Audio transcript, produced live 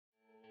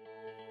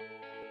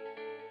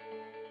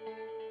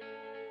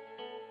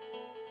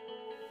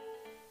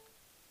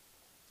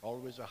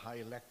always a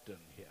high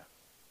lectern here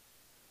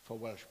for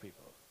Welsh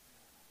people.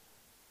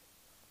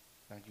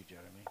 Thank you,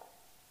 Jeremy.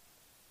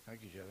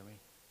 Thank you, Jeremy.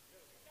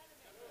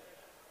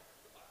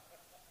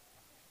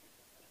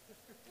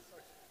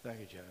 Thank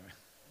you, Jeremy.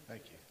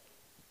 Thank you.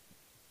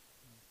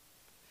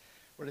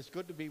 Well, it's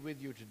good to be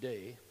with you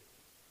today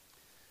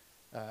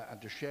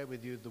and to share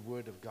with you the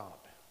Word of God.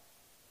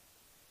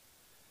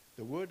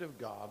 The Word of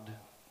God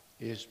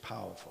is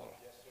powerful.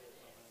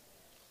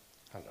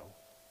 Hello.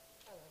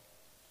 Hello.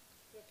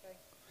 You okay?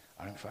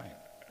 I'm fine.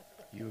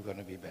 You're going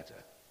to be better.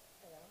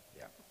 Hello.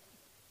 Yeah.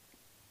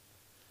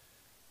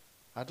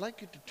 I'd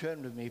like you to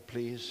turn with me,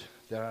 please.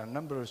 There are a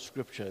number of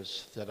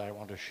scriptures that I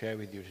want to share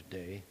with you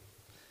today.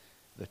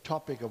 The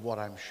topic of what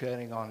I'm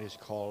sharing on is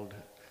called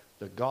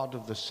the God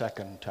of the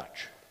Second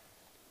Touch.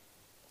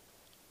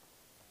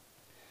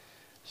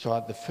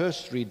 So the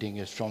first reading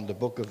is from the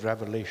book of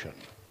Revelation.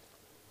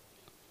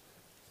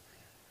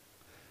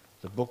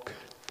 The book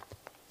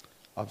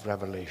of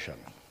Revelation.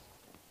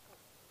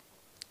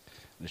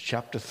 It's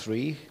chapter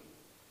 3.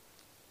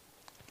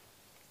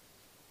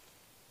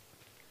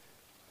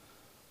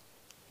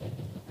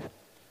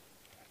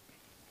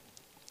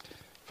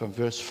 From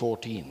verse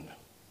 14.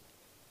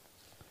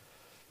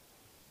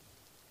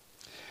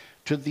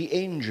 To the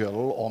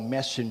angel or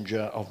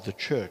messenger of the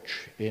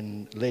church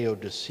in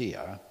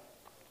Laodicea,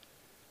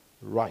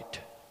 write.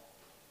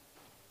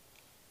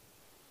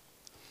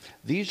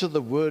 These are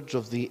the words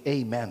of the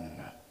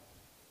Amen,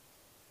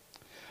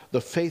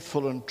 the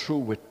faithful and true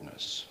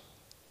witness,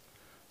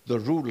 the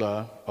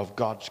ruler of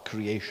God's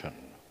creation.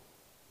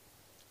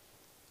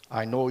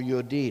 I know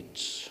your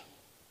deeds,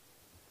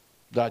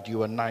 that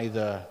you are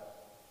neither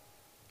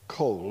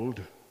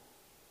cold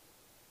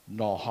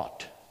nor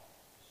hot.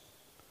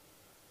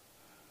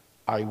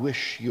 I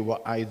wish you were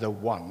either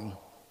one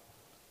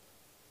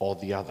or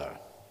the other.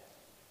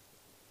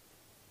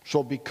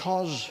 So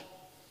because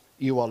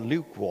you are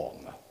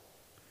lukewarm,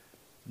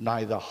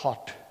 neither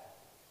hot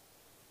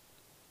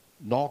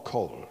nor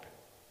cold,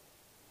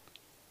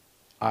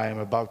 I am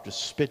about to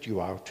spit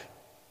you out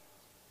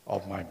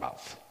of my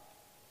mouth.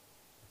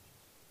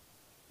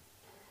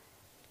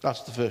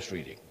 That's the first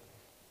reading.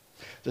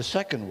 The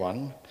second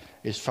one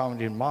is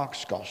found in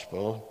Mark's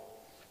Gospel,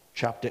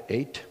 chapter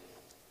 8.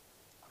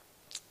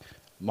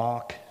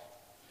 Mark,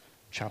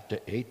 chapter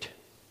 8.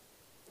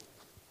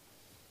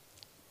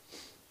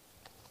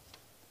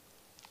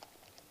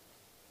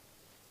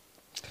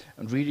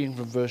 And reading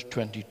from verse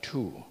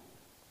 22.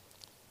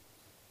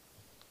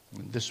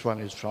 And this one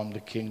is from the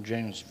King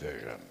James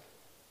Version.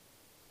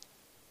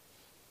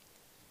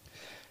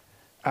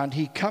 And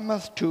he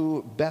cometh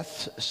to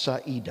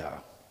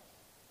Bethsaida,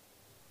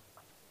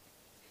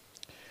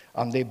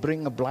 and they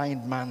bring a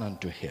blind man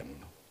unto him,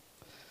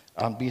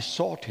 and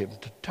besought him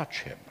to touch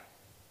him.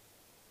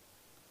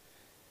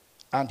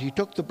 And he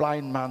took the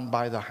blind man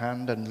by the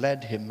hand and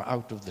led him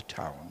out of the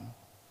town.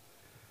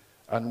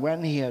 And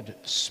when he had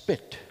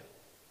spit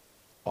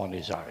on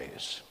his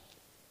eyes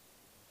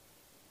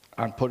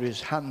and put his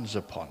hands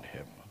upon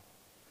him,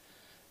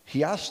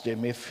 he asked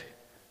him if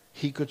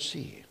he could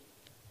see.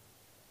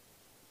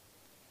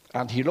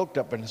 And he looked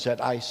up and said,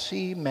 I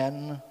see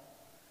men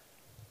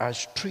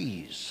as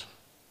trees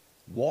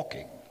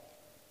walking.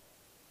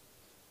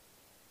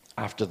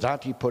 After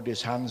that he put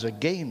his hands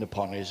again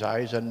upon his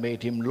eyes and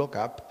made him look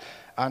up,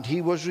 and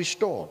he was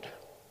restored.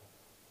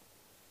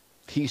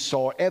 He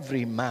saw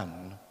every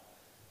man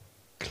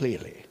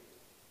clearly.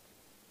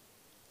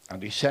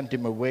 And he sent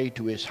him away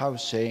to his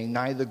house, saying,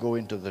 neither go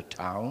into the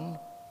town,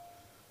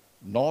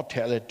 nor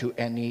tell it to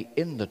any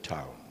in the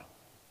town.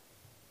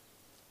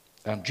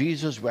 And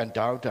Jesus went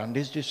out and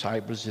his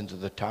disciples into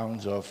the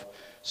towns of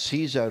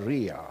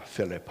Caesarea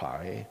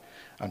Philippi.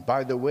 And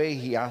by the way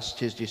he asked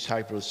his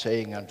disciples,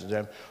 saying unto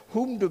them,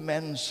 whom do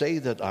men say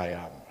that I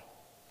am?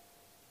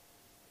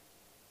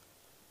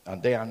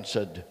 And they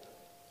answered,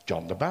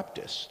 John the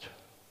Baptist.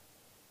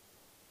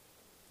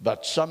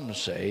 But some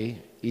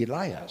say,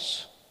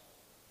 Elias.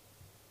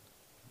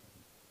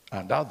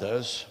 And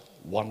others,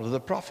 one of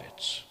the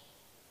prophets.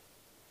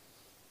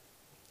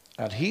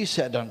 And he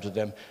said unto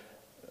them,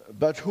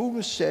 but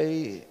whom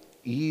say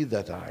ye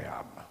that I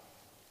am?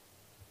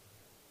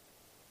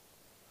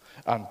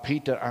 And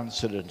Peter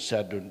answered and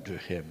said unto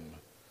him,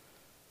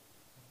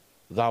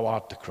 thou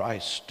art the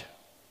Christ.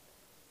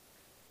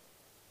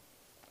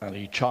 And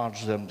he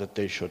charged them that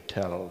they should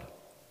tell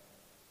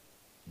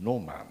no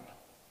man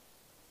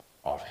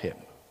of him.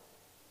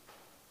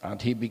 And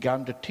he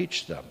began to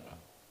teach them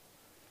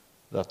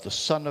that the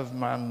Son of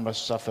Man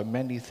must suffer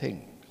many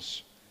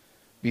things,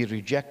 be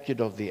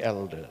rejected of the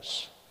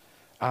elders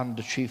and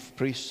the chief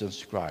priests and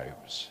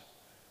scribes,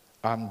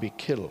 and be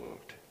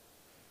killed,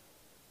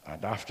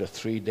 and after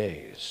 3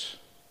 days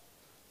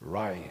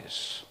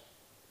rise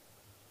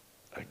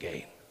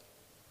again.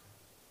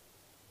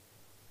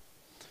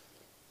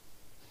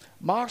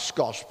 Mark's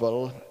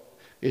Gospel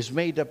is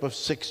made up of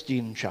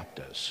 16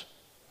 chapters.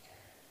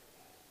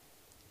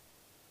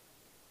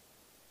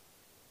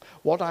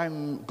 What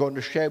I'm going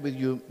to share with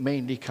you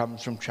mainly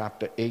comes from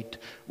chapter 8,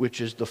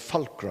 which is the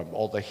fulcrum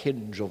or the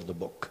hinge of the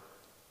book.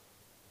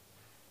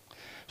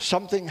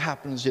 Something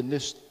happens in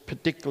this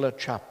particular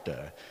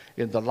chapter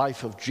in the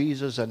life of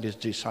Jesus and his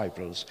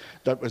disciples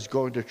that was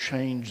going to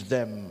change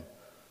them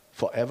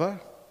forever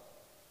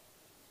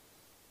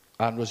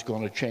and was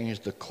going to change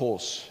the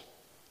course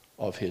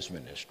of his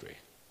ministry.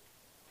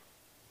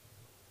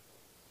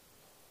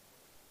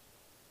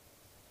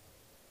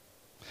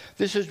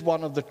 This is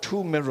one of the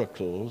two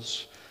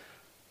miracles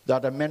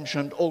that are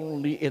mentioned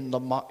only in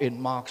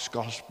Mark's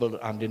gospel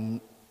and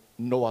in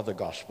no other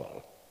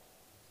gospel.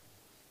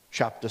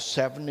 Chapter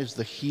 7 is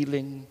the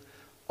healing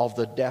of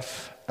the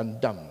deaf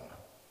and dumb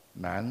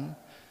man,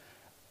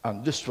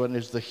 and this one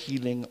is the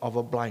healing of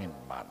a blind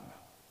man.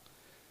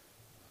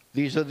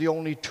 These are the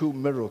only two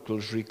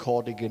miracles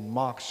recorded in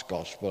Mark's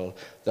gospel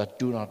that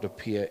do not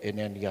appear in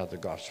any other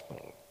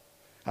gospel,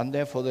 and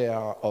therefore they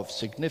are of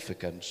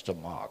significance to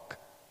Mark.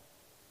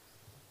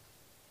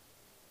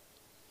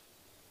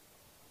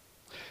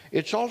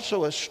 It's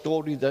also a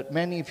story that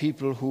many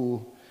people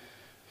who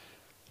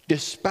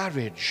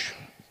disparage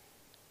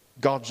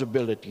God's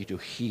ability to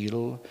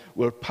heal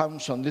will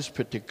pounce on this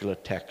particular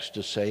text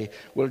to say,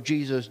 well,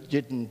 Jesus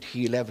didn't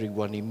heal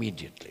everyone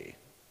immediately.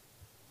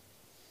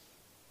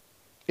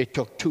 It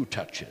took 2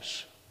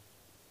 touches.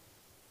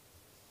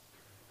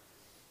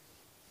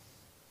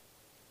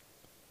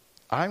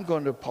 I'm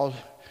going to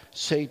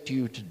say to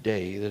you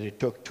today that it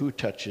took 2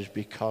 touches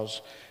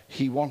because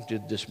he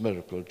wanted this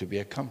miracle to be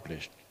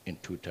accomplished in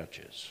 2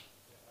 touches,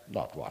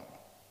 not 1.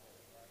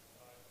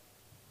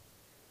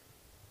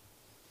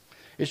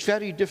 It's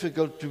very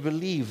difficult to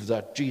believe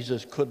that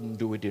Jesus couldn't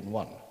do it in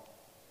 1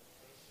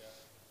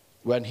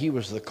 when he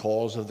was the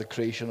cause of the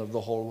creation of the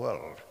whole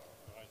world.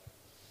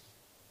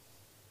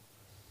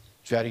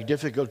 It's very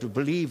difficult to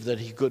believe that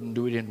he couldn't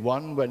do it in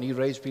 1 when he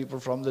raised people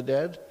from the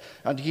dead,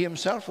 and he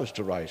himself was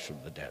to rise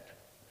from the dead.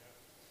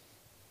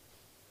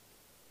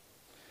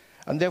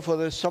 And therefore,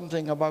 there's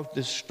something about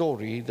this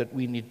story that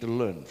we need to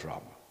learn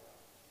from.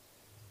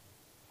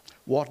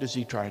 What is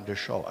he trying to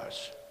show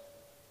us?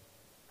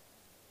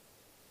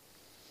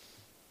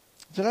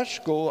 So let's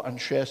go and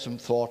share some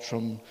thoughts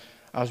from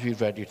as we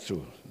read it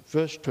through.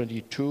 Verse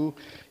 22,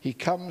 he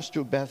comes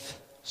to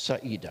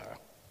Bethsaida.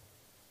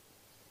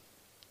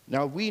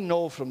 Now we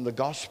know from the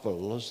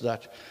Gospels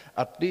that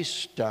at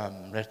least,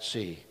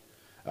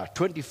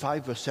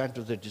 25%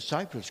 of the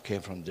disciples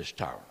came from this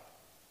town.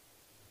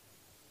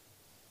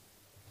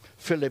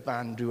 Philip,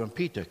 Andrew, and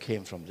Peter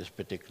came from this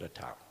particular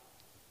town.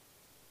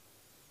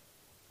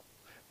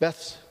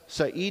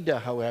 Bethsaida,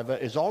 however,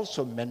 is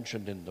also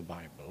mentioned in the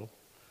Bible.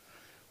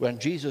 When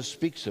Jesus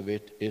speaks of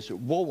it, is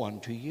woe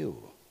unto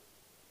you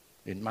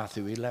in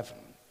Matthew 11.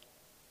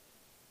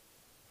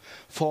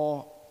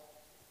 For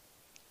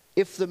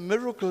if the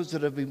miracles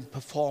that have been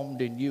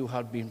performed in you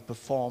had been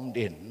performed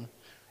in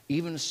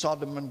even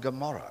Sodom and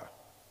Gomorrah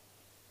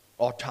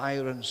or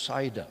Tyre and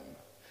Sidon,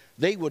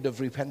 they would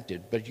have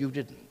repented, but you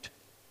didn't.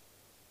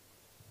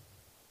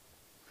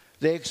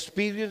 They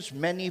experienced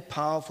many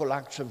powerful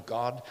acts of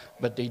God,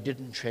 but they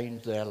didn't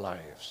change their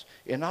lives.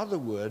 In other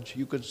words,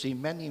 you can see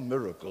many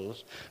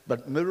miracles,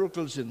 but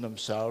miracles in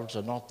themselves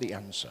are not the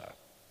answer.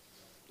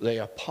 They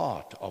are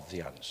part of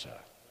the answer.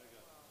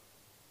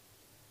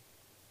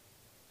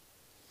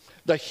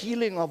 The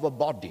healing of a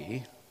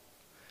body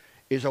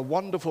is a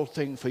wonderful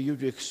thing for you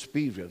to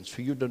experience,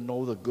 for you to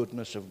know the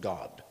goodness of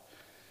God.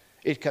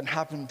 It can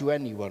happen to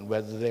anyone,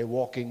 whether they're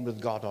walking with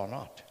God or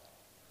not.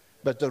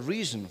 But the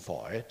reason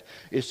for it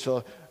is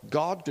for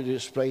God to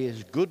display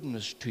his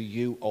goodness to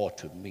you or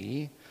to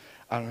me,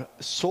 and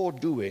so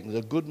doing,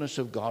 the goodness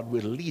of God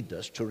will lead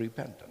us to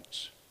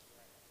repentance.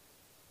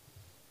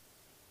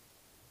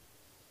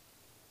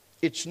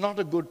 It's not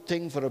a good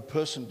thing for a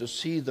person to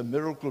see the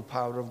miracle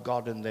power of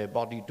God in their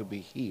body to be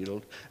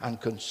healed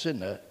and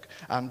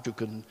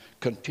to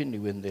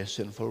continue in their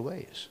sinful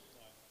ways.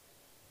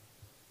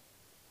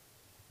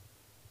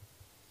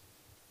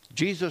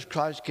 Jesus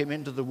Christ came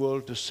into the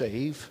world to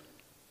save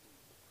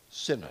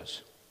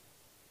sinners.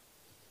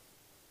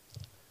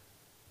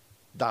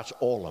 That's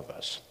all of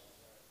us.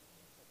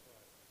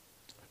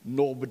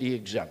 Nobody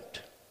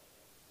exempt.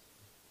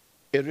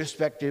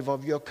 Irrespective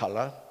of your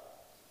color,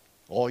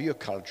 or your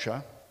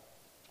culture,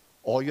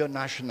 or your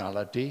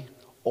nationality,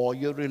 or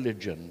your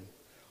religion,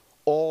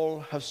 all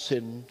have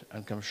sinned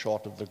and come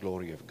short of the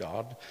glory of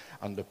God.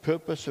 And the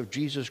purpose of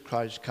Jesus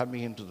Christ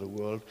coming into the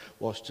world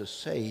was to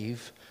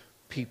save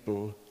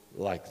people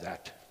like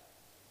that.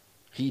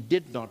 He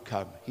did not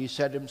come. He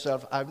said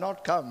himself, I've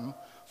not come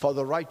for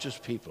the righteous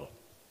people,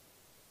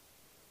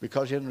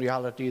 because in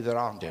reality there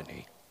aren't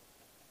any.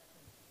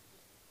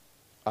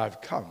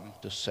 I've come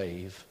to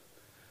save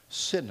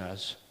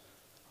sinners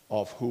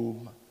of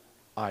whom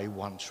I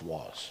once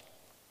was.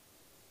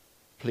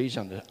 Please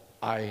understand,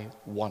 I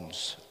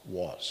once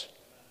was.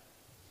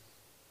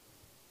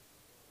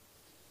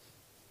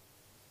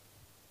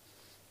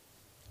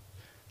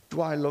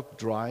 Do I look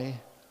dry?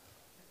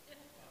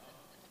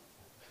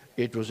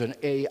 It was an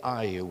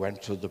AI who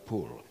went to the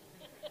pool.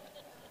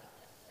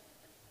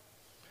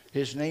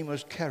 His name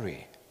was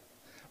Keri.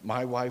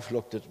 My wife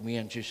looked at me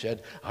and she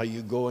said, are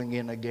you going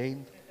in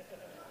again?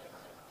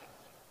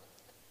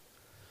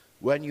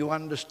 When you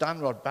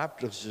understand what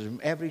baptism,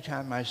 every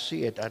time I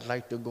see it, I'd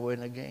like to go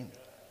in again.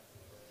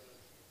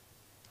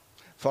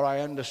 For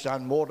I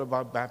understand more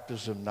about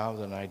baptism now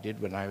than I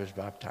did when I was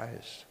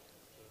baptized.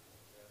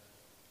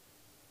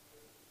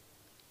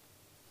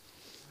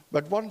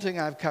 But one thing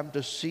I've come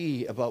to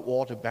see about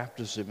water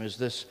baptism is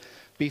this: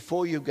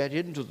 before you get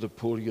into the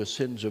pool, your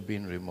sins have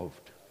been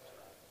removed.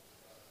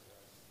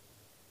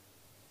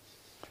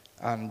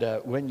 And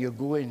when you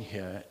go in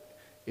here,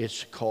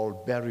 it's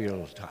called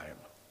burial time.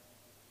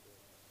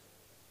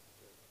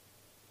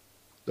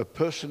 The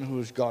person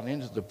who's gone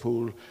into the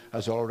pool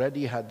has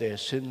already had their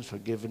sins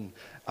forgiven,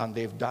 and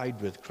they've died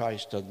with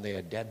Christ, and they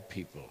are dead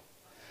people.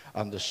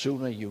 And the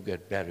sooner you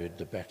get buried,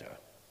 the better.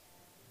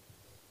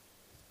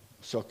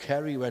 So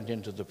Keri went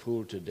into the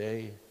pool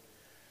today,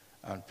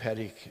 and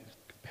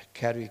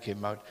Keri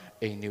came out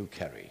a new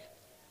Keri.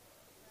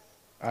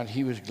 And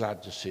he was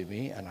glad to see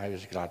me, and I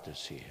was glad to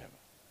see him.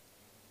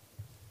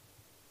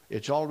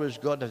 It's always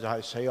good, as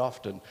I say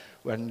often,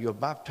 when you're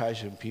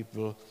baptizing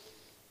people,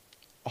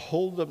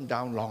 hold them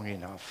down long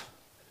enough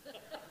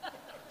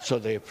so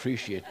they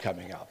appreciate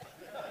coming up.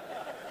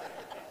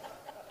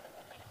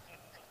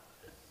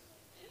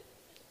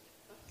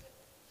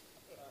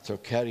 So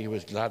Keri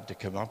was glad to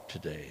come up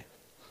today.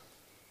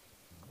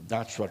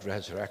 That's what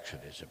resurrection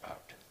is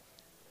about.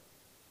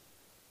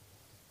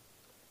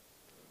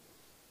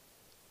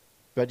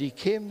 But he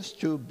came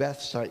to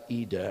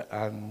Bethsaida,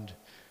 and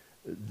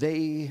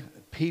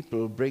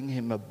people bring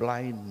him a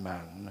blind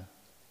man,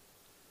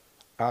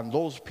 and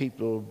those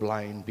people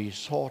blind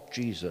besought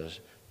Jesus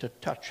to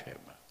touch him.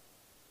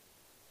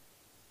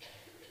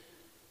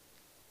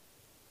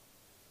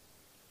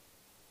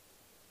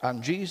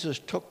 And Jesus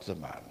took the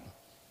man,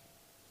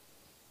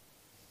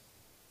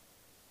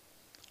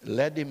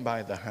 led him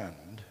by the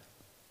hand,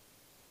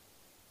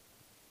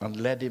 and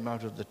led him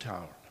out of the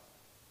town.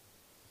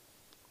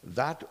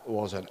 That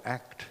was an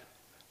act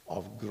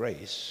of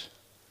grace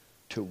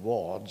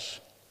towards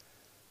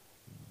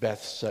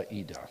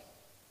Bethsaida.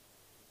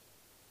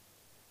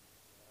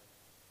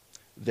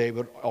 They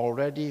were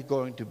already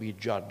going to be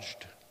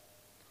judged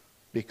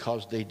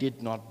because they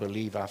did not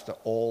believe after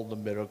all the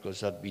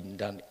miracles had been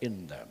done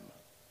in them.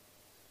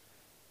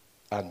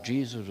 And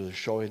Jesus was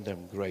showing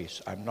them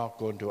grace. I'm not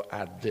going to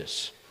add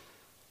this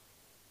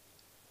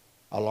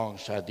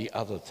alongside the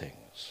other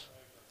things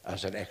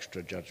as an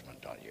extra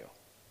judgment on you.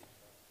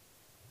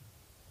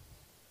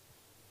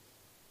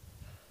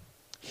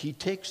 He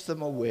takes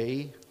them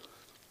away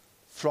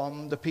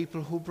from the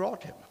people who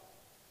brought him.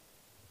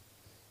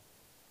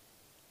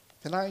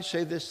 Can I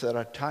say this? There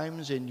are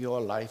times in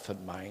your life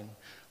and mine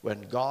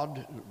when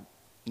God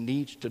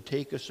needs to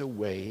take us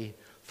away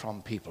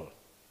from people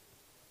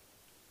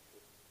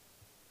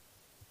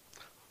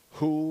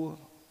who,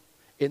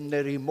 in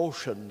their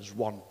emotions,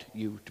 want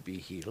you to be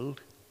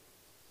healed,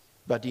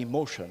 but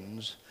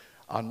emotions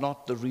are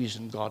not the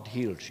reason God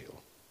heals you.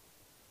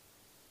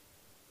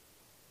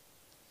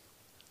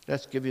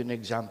 Let's give you an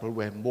example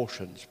where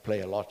emotions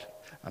play a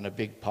lot and a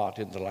big part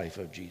in the life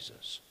of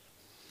Jesus.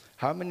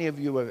 How many of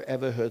you have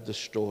ever heard the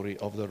story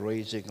of the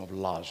raising of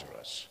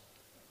Lazarus?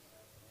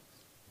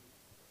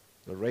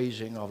 The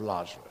raising of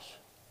Lazarus.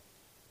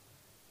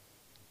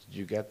 Did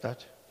you get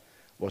that?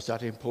 Was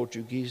that in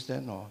Portuguese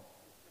then, or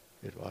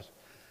it was?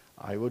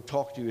 I would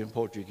talk to you in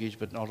Portuguese,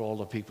 but not all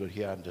the people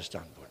here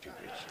understand Portuguese.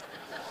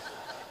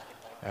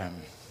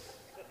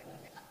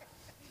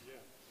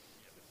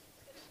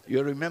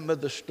 You remember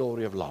the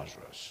story of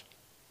Lazarus.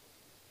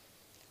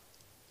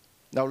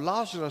 Now,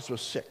 Lazarus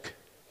was sick.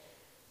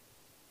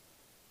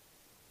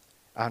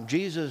 And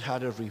Jesus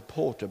had a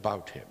report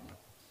about him.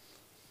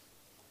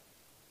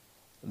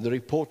 The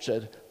report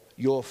said,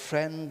 your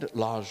friend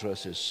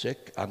Lazarus is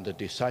sick, and the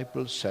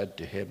disciples said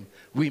to him,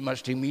 we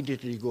must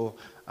immediately go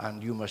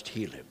and you must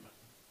heal him.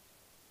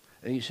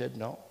 And he said,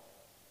 no,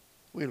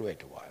 we'll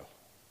wait a while.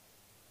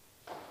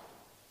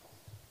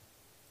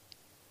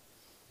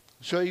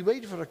 So he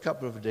waited for a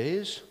couple of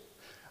days,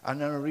 and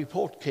then a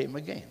report came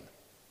again.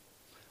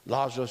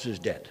 Lazarus is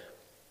dead.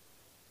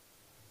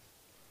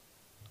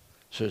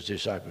 So his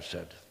disciples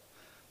said,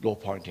 no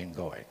point in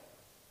going.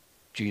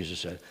 Jesus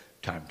said,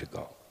 time to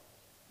go.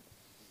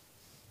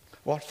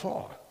 What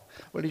for?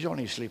 Well, he's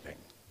only sleeping.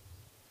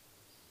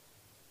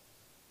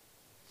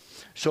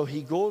 So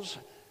he goes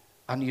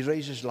and he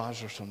raises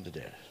Lazarus from the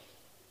dead.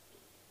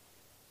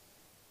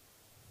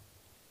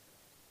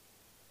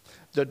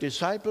 The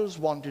disciples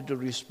wanted to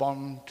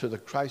respond to the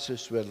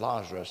crisis with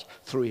Lazarus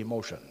through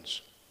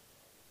emotions.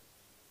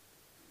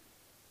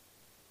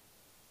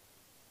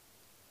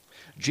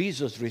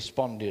 Jesus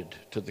responded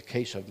to the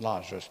case of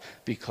Lazarus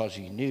because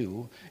he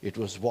knew it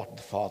was what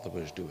the Father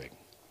was doing.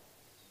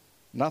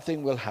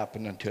 Nothing will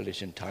happen until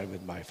it's in time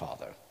with my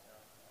Father.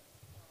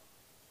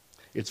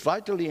 It's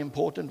vitally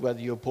important, whether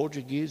you're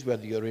Portuguese,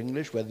 whether you're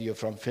English, whether you're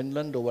from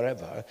Finland or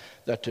wherever,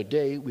 that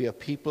today we are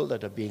people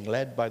that are being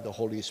led by the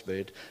Holy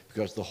Spirit,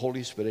 because the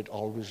Holy Spirit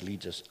always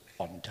leads us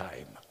on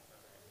time.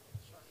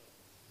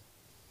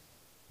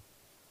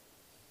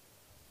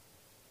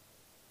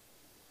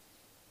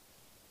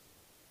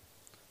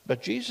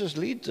 But Jesus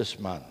leads this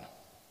man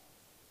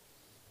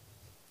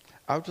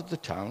out of the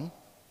town,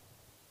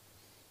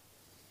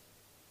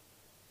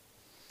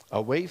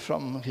 away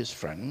from his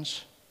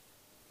friends,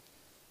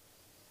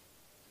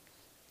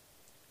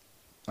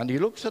 and he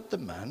looks at the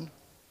man.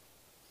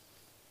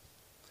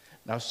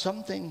 Now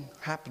something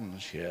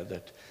happens here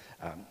that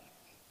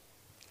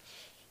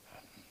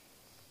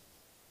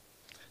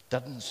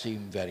doesn't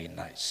seem very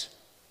nice.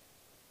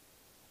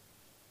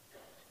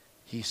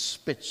 He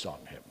spits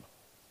on him.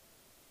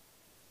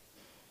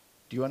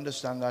 Do you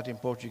understand that in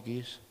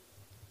Portuguese?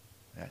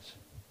 Yes.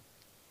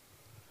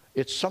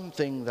 It's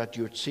something that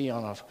you'd see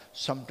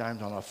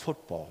sometimes on a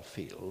football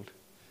field.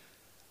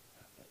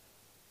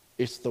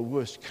 It's the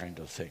worst kind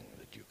of thing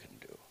that you can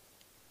do,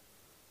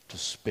 to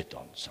spit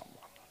on someone.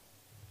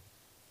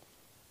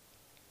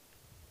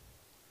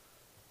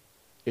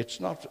 It's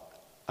not,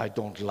 I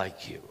don't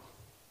like you.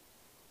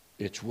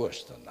 It's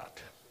worse than that.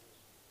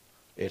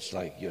 It's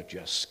like you're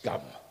just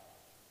scum.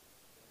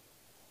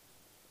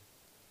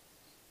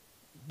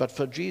 But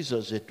for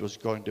Jesus, it was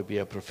going to be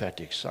a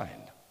prophetic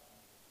sign.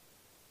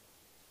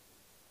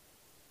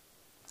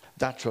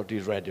 That's what he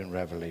read in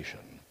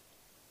Revelation.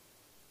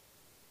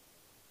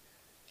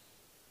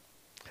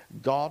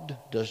 God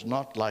does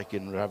not like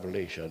in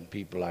Revelation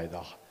people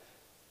either.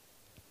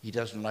 He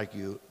doesn't like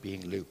you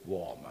being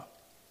lukewarm.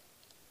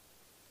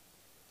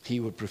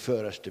 He would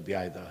prefer us to be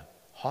either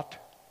hot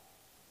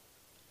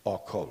or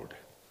cold,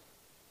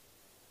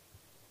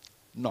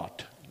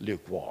 not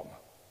lukewarm.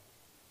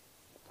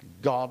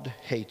 God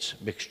hates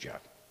mixture.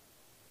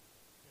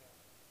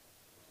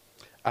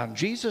 And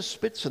Jesus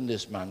spits in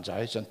this man's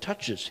eyes and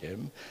touches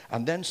him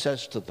and then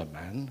says to the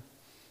man,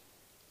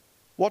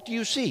 "What do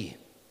you see?"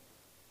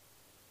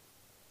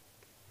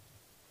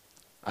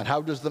 And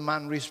how does the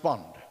man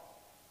respond?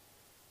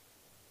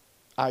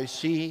 "I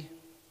see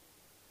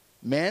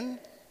men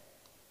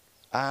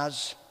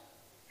as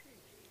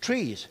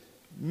trees."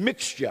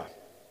 Mixture.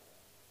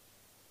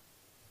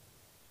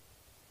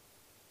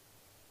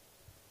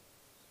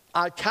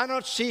 I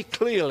cannot see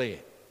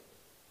clearly.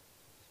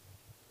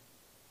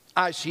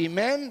 I see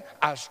men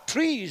as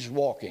trees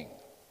walking.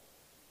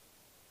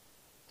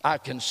 I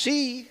can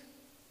see,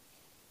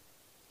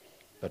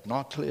 but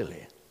not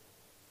clearly.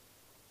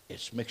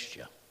 It's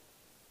mixture.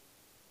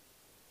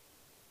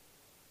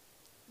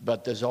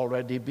 But there's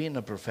already been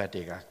a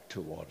prophetic act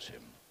towards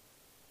him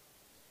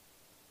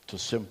to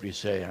simply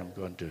say, I'm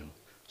going to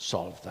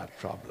solve that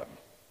problem.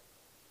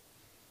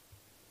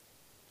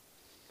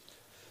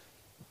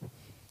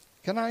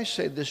 Can I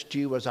say this to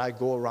you as I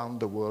go around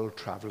the world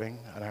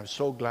traveling? And I'm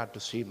so glad to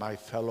see my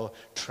fellow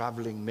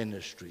traveling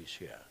ministries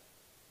here.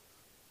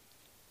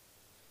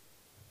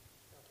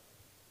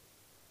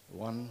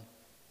 One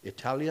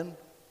Italian,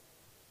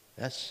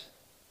 yes.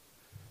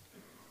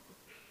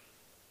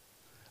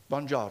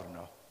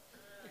 Buongiorno.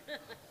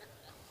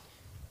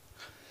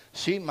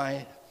 See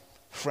my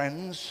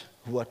friends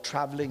who are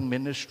traveling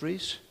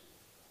ministries?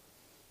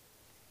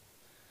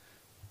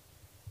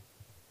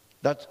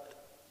 That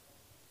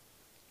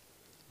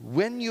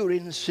when you're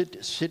in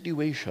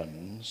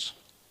situations,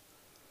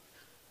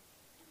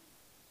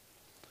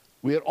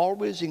 we're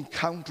always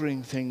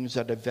encountering things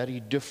that are very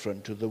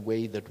different to the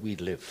way that we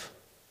live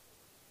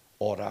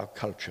or our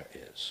culture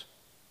is.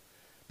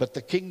 But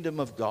the kingdom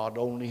of God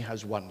only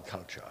has one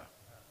culture.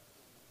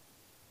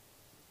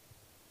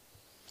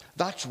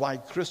 That's why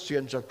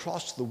Christians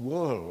across the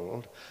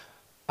world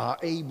are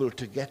able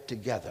to get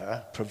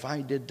together,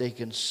 provided they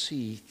can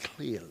see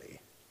clearly.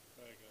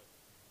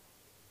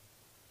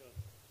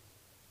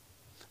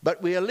 But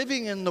we are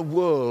living in the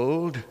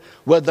world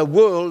where the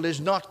world is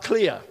not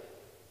clear.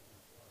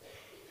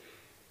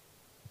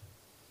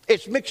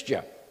 It's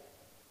mixture.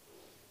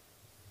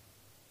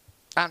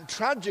 And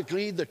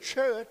tragically, the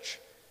church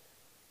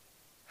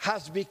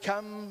has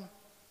become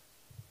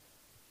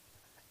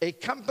a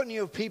company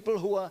of people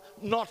who are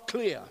not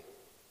clear.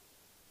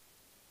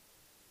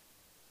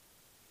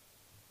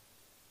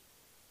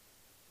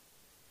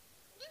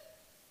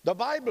 The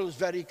Bible is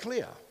very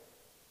clear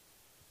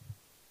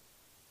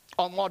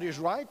on what is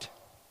right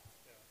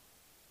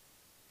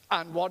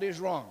and what is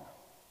wrong.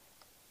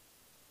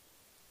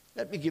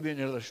 Let me give you an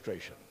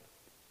illustration.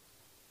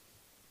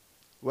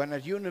 When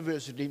at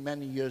university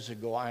many years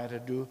ago, I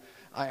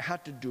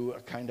had to do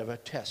a kind of a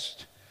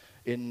test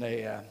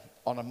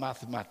on a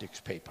mathematics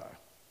paper.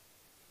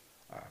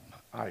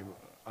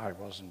 I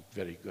wasn't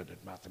very good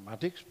at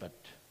mathematics, but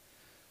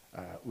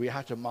we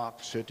had to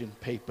mark certain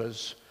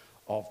papers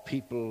of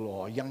people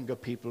or younger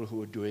people who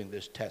were doing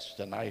this test.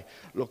 And I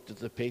looked at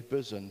the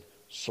papers and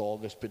saw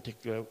this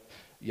particular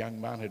young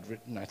man had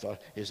written. I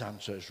thought, his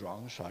answer is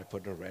wrong, so I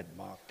put a red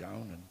mark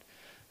down and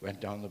went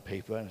down the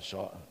paper and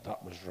saw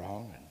that was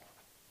wrong, and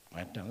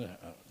went down there,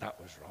 that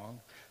was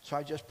wrong. So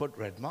I just put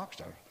red marks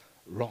down,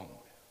 wrong.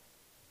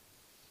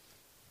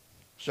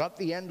 So at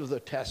the end of the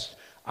test,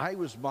 I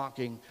was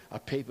marking a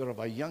paper of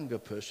a younger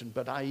person,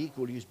 but I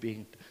equally was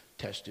being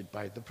tested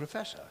by the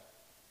professor.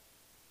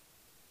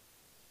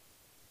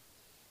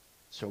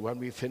 So when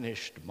we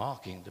finished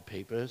marking the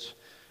papers,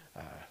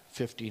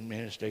 15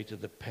 minutes later,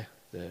 the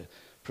the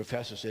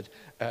professor said,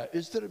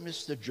 is there a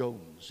Mr.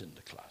 Jones in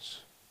the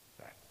class?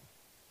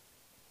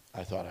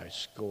 I thought I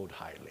scored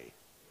highly.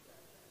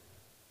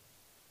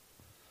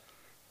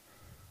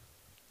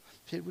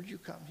 He said, would you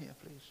come here,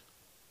 please?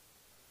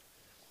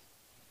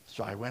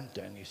 So I went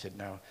there, and he said,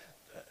 now,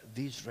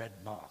 these red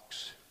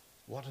marks,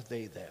 what are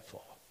they there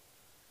for?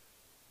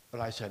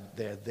 Well, I said,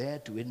 they're there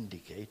to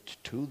indicate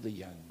to the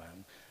young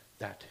man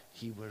that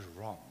he was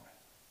wrong.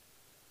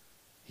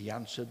 He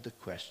answered the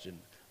question.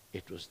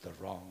 It was the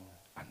wrong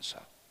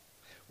answer.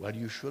 Well,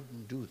 you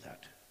shouldn't do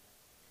that.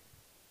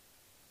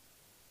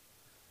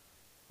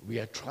 We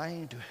are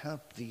trying to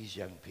help these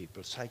young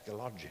people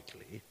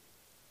psychologically.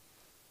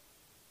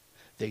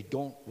 They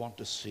don't want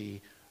to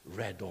see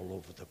red all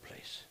over the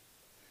place.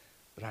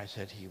 But I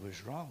said he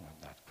was wrong on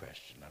that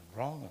question, and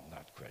wrong on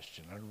that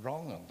question, and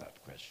wrong on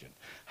that question.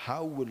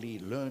 How will he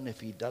learn if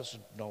he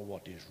doesn't know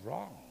what is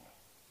wrong?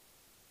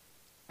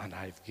 And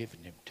I've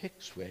given him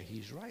ticks where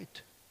he's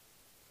right.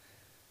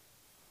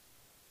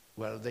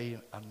 Well, they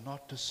are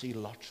not to see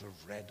lots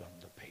of red on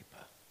the paper.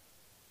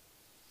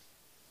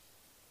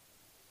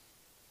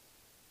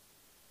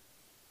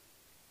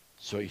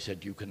 So he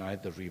said, you can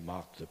either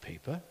remark the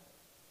paper,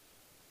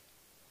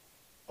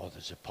 or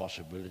there's a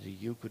possibility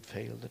you could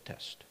fail the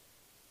test.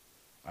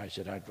 I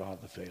said, I'd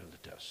rather fail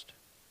the test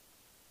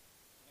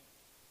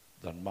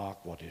than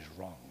mark what is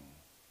wrong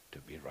to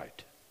be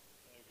right.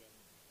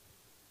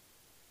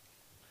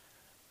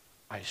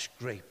 I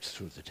scraped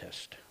through the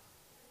test.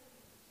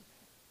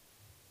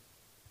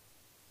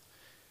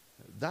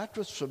 That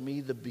was for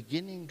me the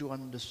beginning to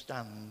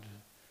understand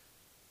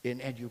in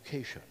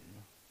education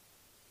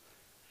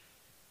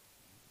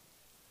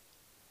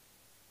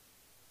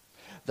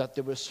that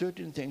there were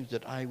certain things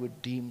that I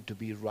would deem to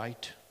be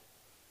right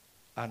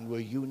and were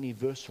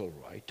universal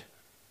right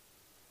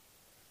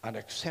and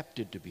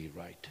accepted to be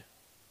right,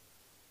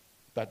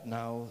 but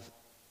now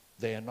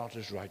they are not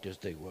as right as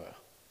they were.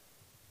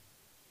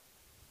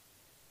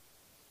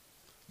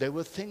 There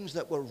were things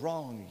that were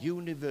wrong,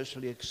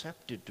 universally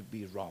accepted to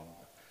be wrong,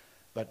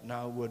 but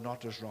now were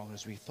not as wrong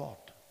as we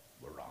thought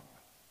were wrong.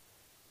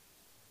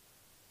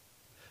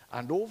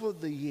 And over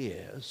the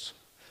years,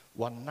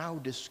 one now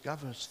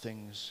discovers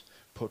things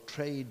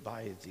portrayed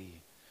by the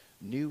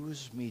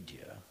news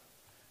media,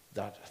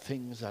 that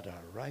things that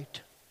are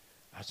right,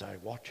 as I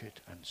watch it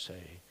and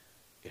say,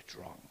 it's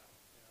wrong.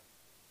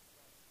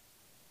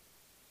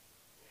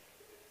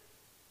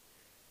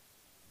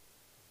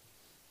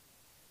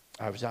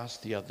 I was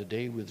asked the other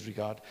day with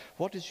regard,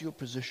 what is your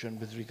position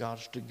with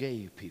regards to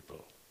gay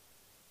people?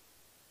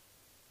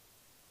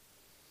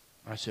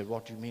 I said,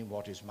 what do you mean,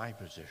 what is my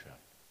position?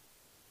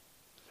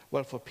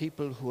 Well, for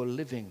people who are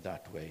living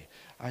that way,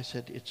 I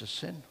said, it's a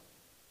sin.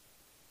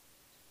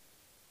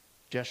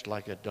 Just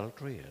like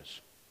adultery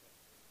is.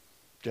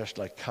 Just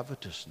like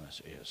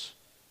covetousness is.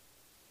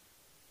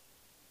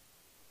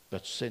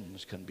 But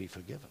sins can be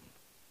forgiven.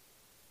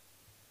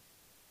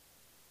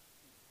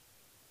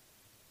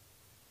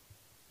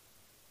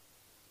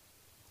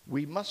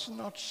 We must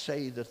not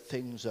say that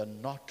things are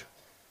not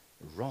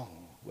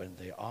wrong when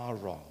they are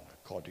wrong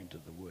according to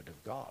the Word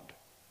of God.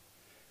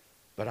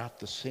 But at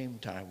the same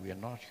time, we are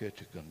not here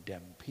to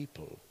condemn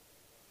people.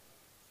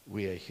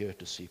 We are here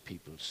to see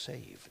people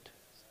saved.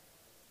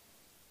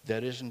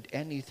 There isn't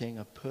anything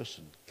a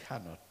person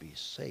cannot be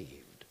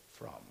saved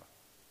from.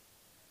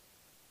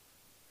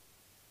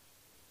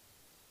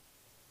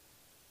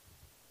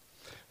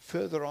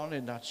 Further on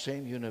in that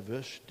same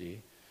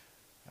university,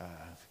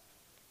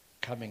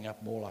 coming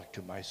up more like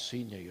to my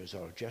senior years,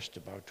 or just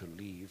about to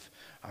leave,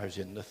 I was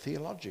in the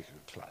theological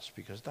class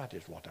because that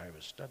is what I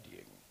was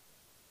studying.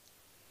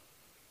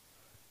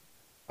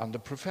 And the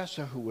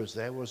professor who was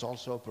there was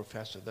also a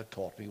professor that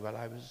taught me when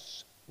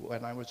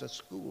I was at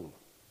school.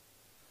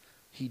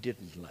 He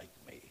didn't like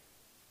me.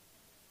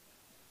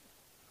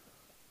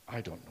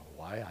 I don't know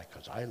why,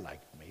 because I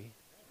liked me.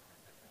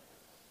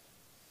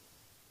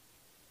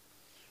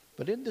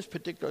 But in this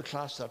particular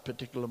class, that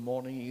particular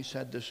morning, he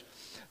said this,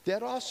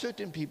 there are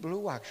certain people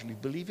who actually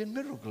believe in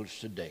miracles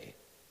today.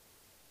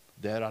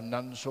 There are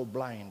none so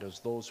blind as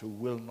those who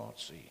will not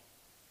see.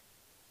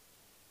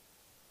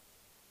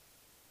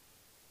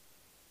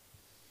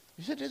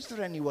 He said, is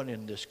there anyone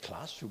in this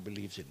class who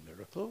believes in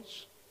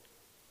miracles?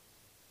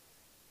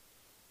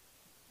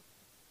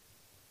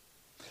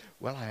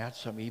 Well, I had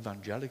some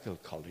evangelical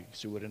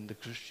colleagues who were in the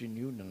Christian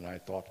Union, and I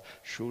thought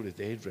surely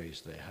they'd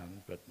raise their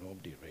hand, but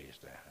nobody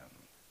raised their hand.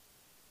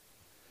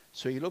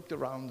 So he looked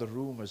around the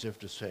room as if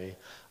to say,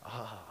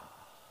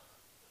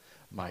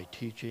 my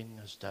teaching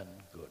has done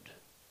good.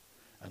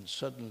 And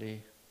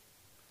suddenly,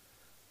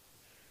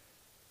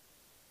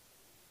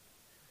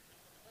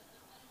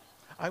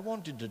 I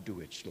wanted to do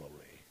it slowly.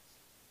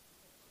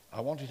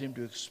 I wanted him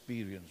to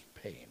experience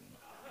pain.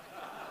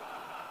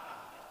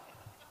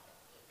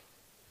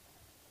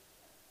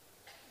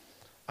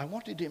 I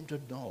wanted him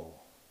to know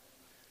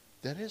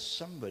there is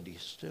somebody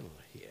still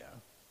here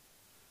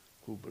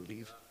who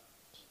believes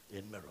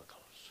in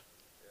miracles.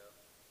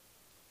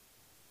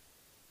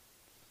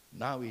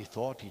 Now he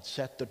thought he'd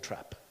set the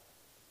trap.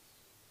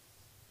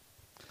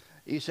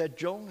 He said,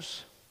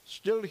 Jones,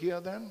 still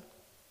here then?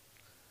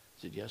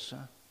 I said, yes,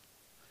 sir.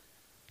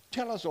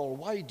 Tell us all,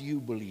 why do you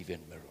believe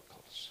in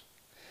miracles?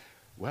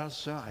 Well,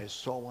 sir, I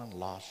saw one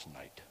last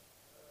night.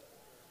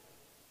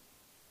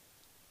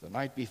 The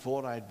night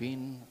before, I'd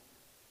been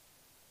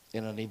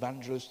in an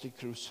evangelistic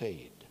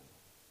crusade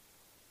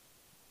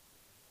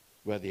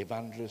where the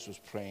evangelist was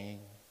praying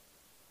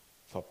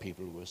for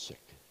people who were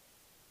sick.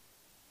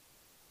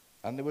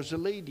 And there was a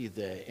lady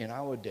there. In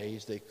our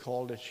days, they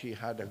called it, she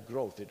had a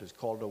growth. It was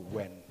called a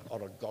wen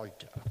or a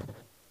goiter.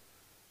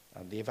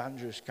 And the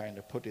evangelist kind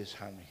of put his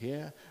hand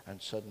here,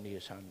 and suddenly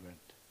his hand went.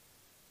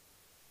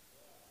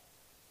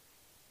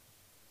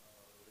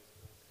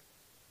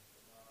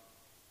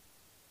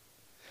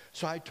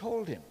 So I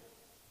told him.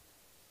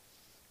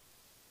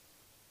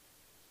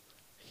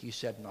 He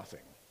said nothing.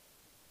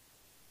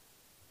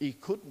 He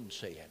couldn't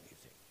say anything.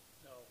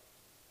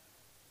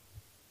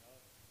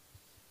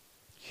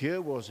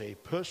 Here was a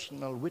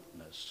personal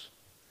witness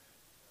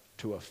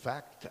to a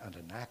fact and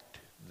an act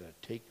that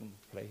had taken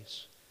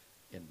place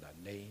in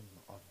the name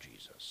of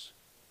Jesus.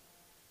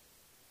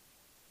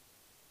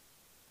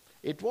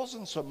 It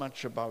wasn't so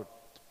much about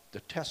the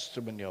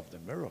testimony of the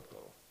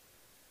miracle.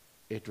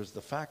 It was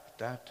the fact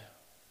that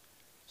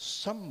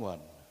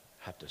someone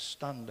had to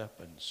stand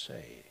up and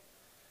say,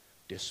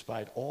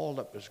 despite all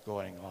that was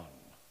going on,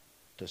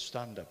 to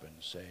stand up and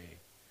say,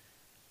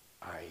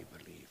 I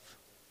believe.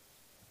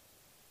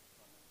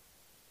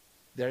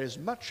 There is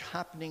much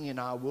happening in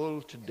our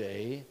world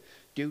today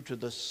due to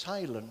the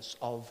silence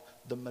of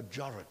the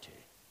majority.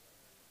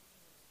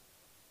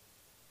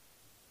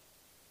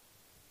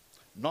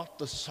 Not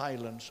the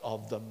silence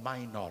of the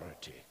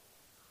minority.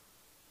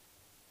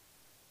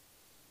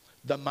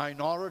 The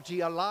minority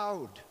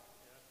allowed,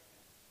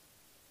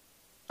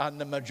 and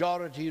the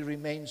majority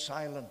remained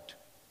silent.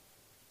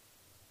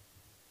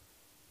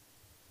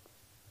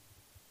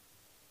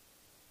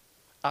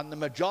 And the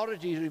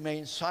majority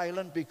remains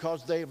silent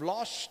because they've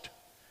lost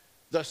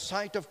the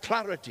sight of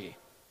clarity.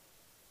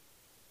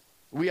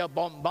 We are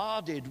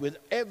bombarded with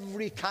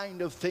every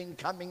kind of thing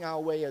coming our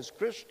way as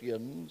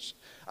Christians,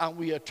 and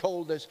we are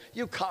told this,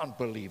 you can't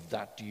believe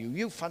that, do you?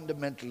 You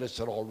fundamentalists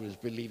are always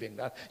believing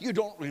that. You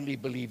don't really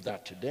believe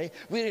that today.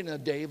 We're in a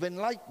day of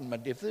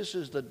enlightenment. If this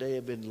is the day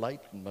of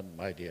enlightenment,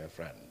 my dear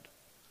friend,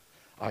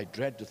 I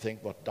dread to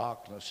think what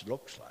darkness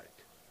looks like.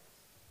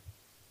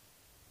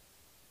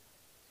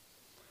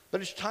 But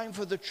it's time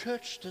for the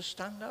church to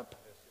stand up.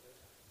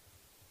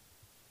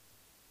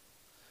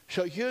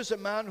 So here's a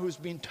man who's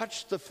been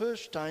touched the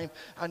first time,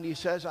 and he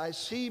says, I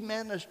see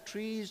men as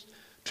trees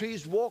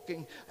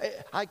walking.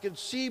 I can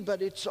see,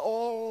 but it's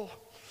all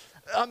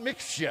a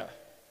mixture.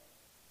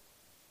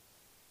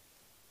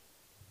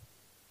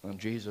 And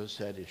Jesus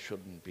said it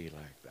shouldn't be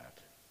like that.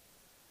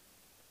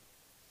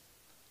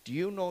 Do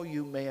you know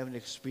you may have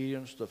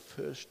experienced the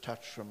first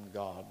touch from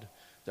God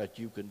that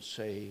you can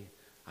say,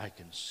 I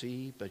can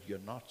see, but you're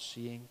not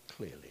seeing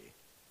clearly.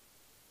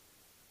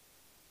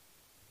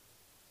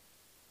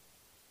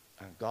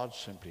 And God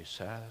simply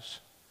says,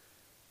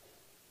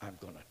 I'm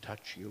going to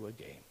touch you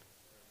again.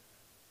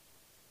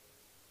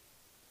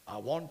 I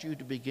want you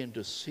to begin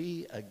to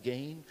see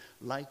again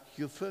like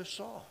you first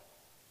saw.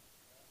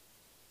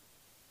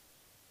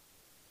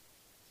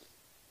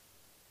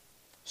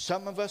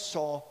 Some of us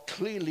saw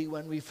clearly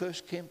when we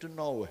first came to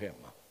know him.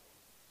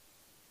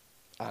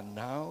 And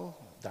now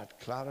that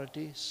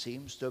clarity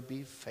seems to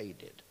be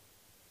faded.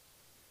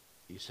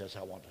 He says,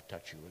 I want to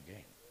touch you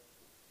again.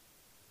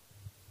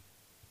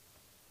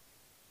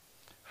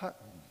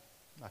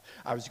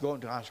 I was going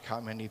to ask how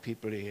many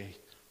people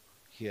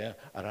here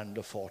are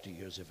under 40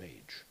 years of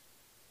age.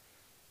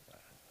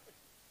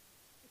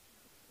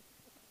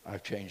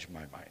 I've changed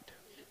my mind.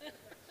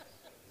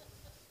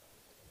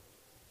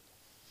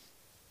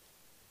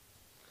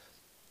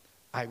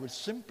 I would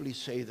simply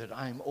say that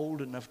I'm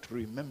old enough to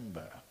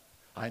remember.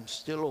 I'm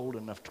still old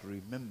enough to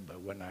remember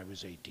when I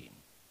was 18.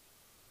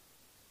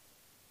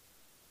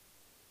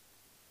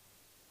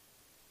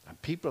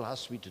 And people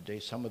ask me today,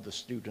 some of the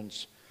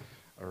students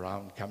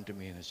around come to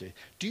me and they say,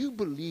 do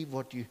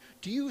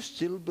you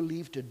still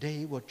believe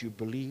today what you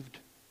believed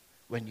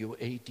when you were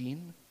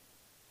 18?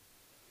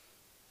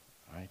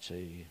 I'd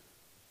say,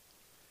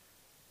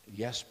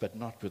 yes, but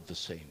not with the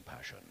same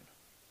passion.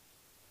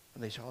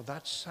 And they say, oh,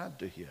 that's sad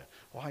to hear.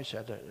 Oh, I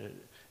said,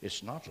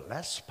 it's not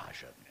less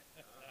passion.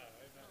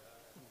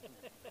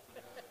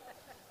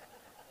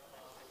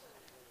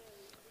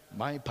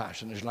 My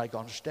passion is like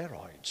on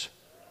steroids.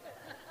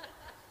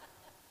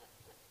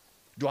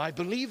 Do I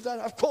believe that?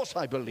 Of course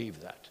I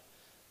believe that.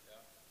 Yeah.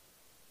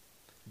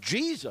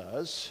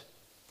 Jesus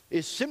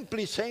is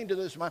simply saying to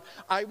this man,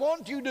 I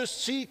want you to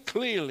see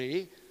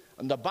clearly,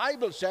 and the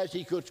Bible says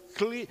he could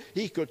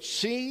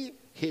see,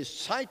 his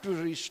sight was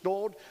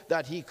restored,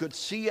 that he could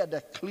see at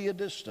a clear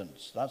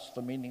distance. That's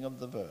the meaning of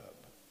the verb.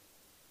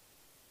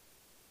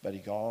 But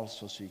he could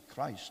also see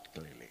Christ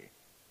clearly.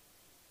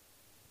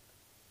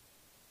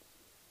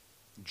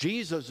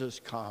 Jesus has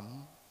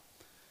come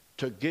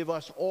to give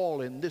us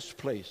all in this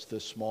place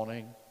this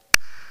morning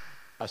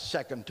a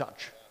second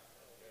touch.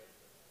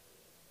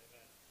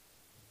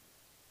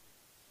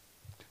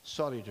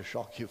 Sorry to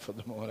shock you for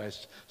the moment. I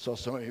saw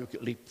some of you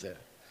leap there.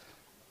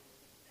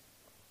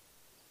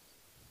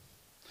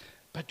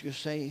 But you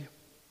say,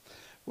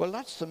 well,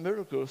 that's the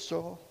miracle,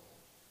 so,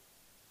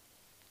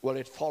 well,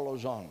 it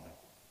follows on.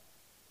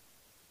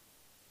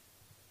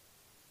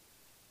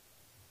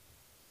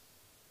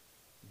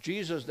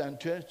 Jesus then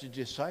turns to the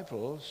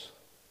disciples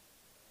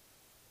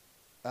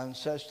and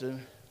says to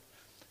them,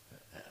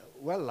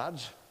 well,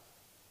 lads,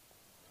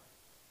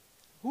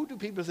 who do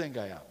people think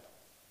I am?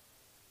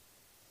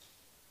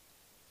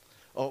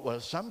 Oh, well,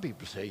 some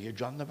people say you're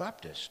John the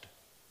Baptist.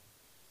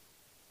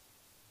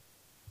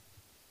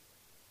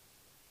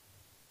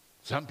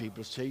 Some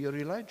people say you're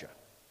Elijah.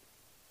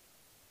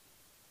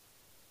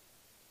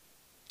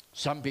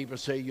 Some people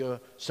say you're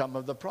some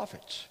of the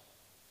prophets.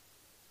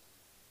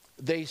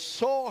 They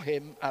saw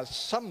him as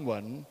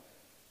someone,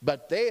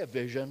 but their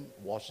vision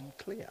wasn't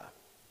clear.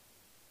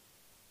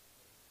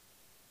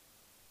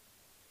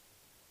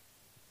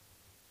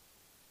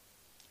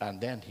 And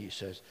then he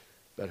says,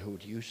 but who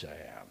do you say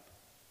I am?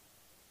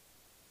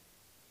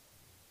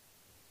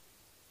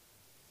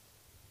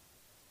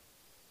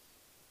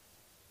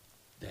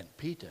 Then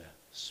Peter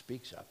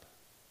speaks up.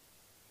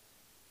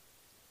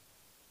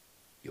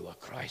 You are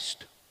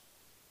Christ,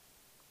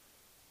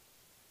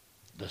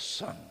 the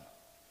Son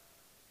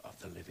of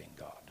the living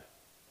God.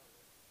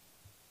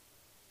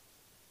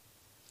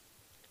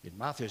 In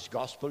Matthew's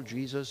Gospel,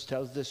 Jesus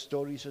tells this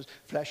story. He says,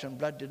 flesh and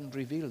blood didn't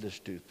reveal this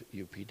to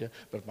you, Peter,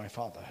 but my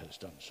Father has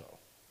done so.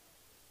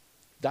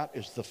 That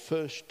is the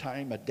first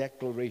time a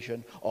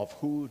declaration of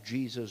who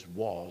Jesus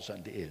was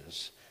and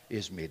is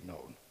made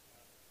known.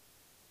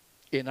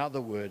 In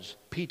other words,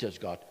 Peter's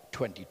got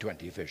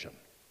 20/20 vision.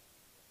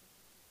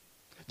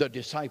 The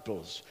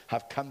disciples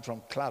have come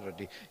from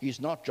clarity. He's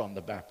not John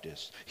the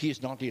Baptist.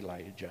 He's not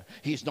Elijah.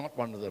 He's not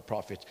one of the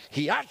prophets.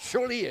 He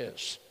actually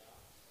is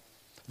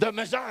the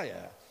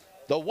Messiah.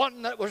 The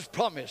one that was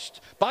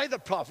promised by the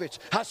prophets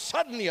has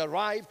suddenly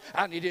arrived,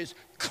 and it is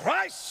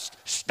Christ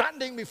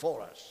standing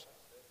before us.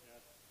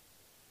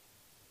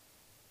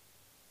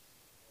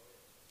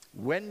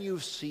 When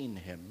you've seen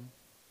him,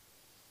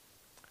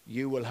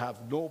 you will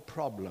have no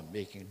problem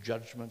making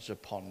judgments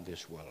upon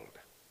this world.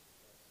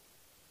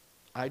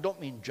 I don't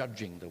mean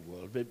judging the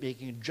world, but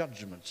making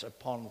judgments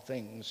upon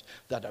things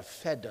that have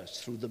fed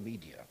us through the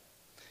media.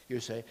 You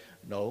say,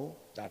 no,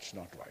 that's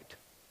not right.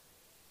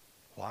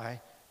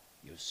 Why?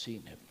 You've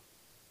seen him.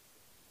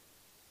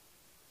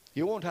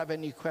 You won't have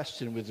any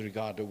question with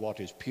regard to what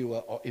is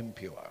pure or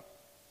impure,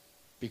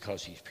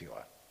 because he's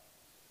pure.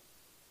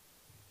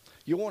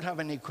 You won't have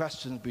any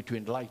questions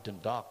between light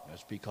and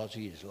darkness, because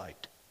he is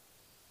light.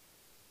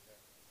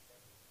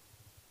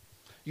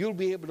 You'll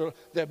be able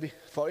to,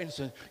 for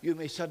instance, you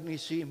may suddenly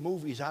see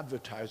movies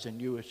advertised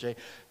and you would say,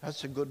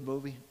 that's a good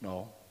movie.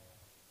 No,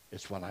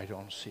 it's one I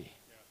don't see.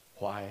 Yeah.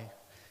 Why?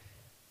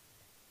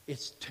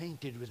 It's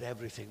tainted with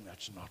everything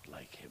that's not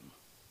like him.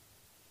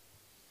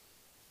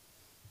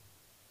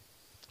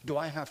 Do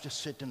I have to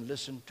sit and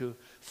listen to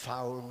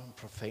foul and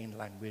profane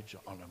language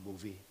on a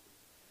movie?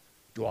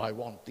 Do I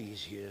want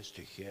these ears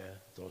to hear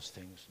those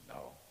things?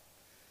 No.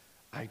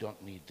 I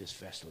don't need this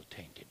vessel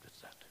tainted with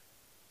that.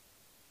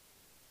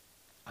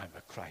 I'm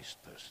a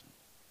Christ person.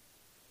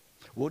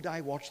 Would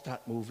I watch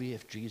that movie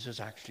if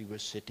Jesus actually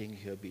was sitting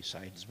here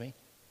beside me?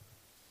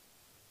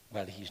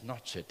 Well, he's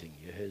not sitting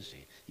here, is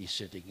he? He's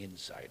sitting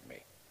inside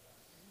me.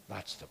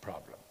 That's the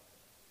problem.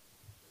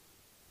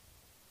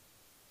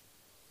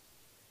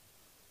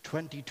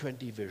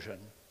 20/20 vision.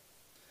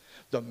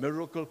 The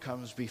miracle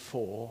comes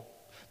before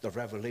the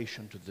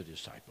revelation to the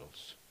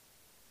disciples.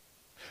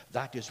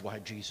 That is why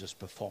Jesus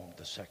performed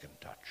the second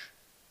touch.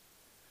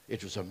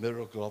 It was a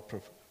miracle of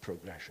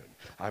progression.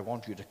 I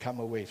want you to come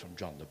away from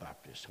John the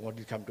Baptist. I want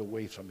you to come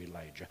away from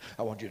Elijah.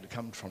 I want you to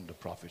come from the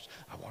prophets.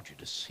 I want you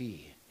to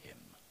see him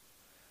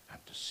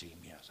and to see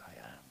me as I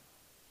am.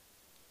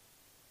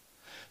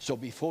 So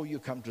before you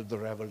come to the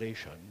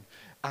revelation,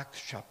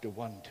 Acts chapter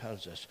 1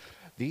 tells us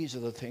these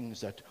are the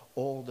things that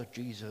all that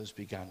Jesus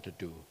began to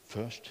do.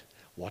 First,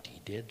 what he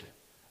did,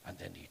 and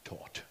then he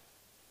taught.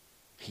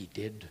 He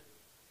did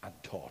and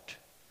taught.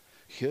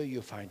 Here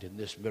you find in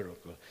this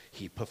miracle,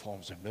 he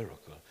performs a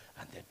miracle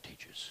and then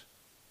teaches.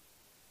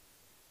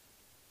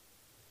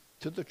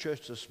 To the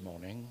church this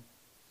morning,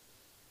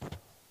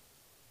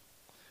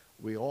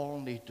 we all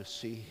need to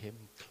see him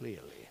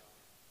clearly.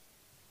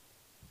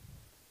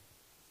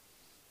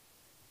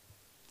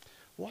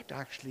 What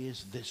actually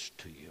is this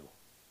to you?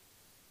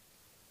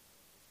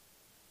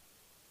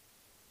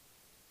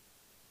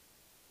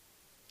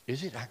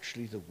 Is it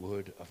actually the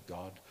Word of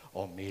God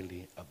or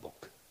merely a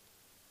book?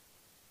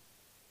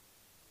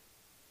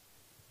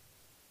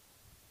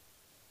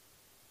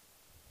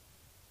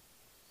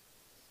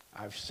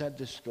 I've said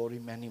this story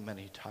many,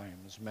 many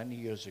times. Many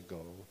years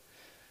ago,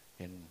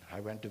 I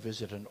went to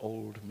visit an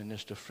old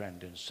minister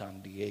friend in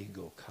San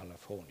Diego,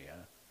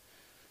 California.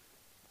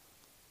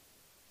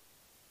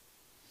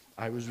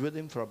 I was with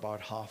him for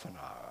about half an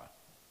hour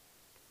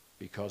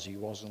because he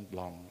wasn't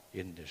long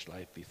in this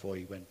life before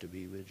he went to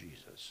be with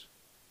Jesus.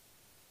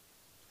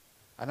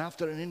 And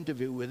after an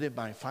interview with him,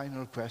 my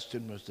final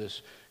question was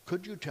this: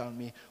 could you tell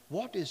me,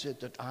 what is it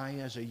that I,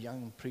 as a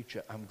young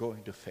preacher, am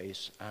going to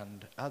face,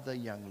 and other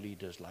young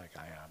leaders like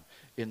I am,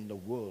 in the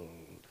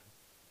world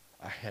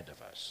ahead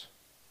of us?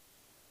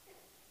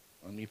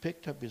 And he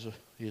picked up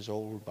his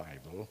old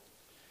Bible,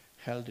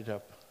 held it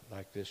up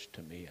like this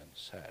to me and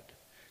said,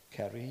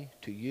 Keri,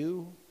 to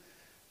you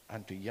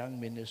and to young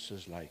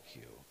ministers like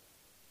you,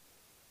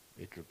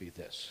 it will be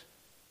this: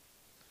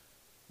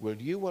 will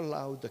you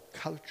allow the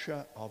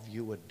culture of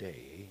your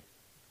day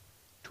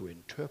to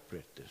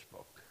interpret this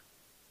book?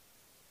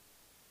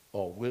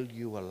 Or will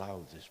you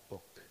allow this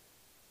book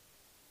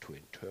to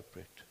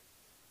interpret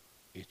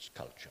its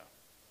culture?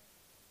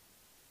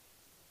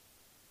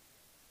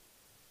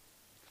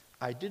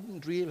 I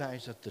didn't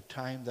realize at the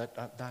time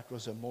that that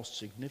was a most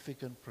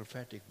significant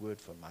prophetic word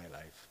for my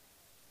life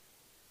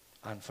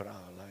and for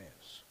our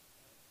lives.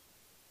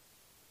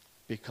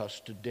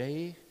 Because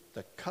today,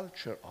 the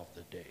culture of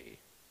the day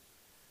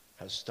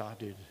has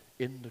started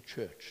in the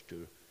church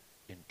to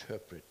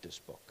interpret this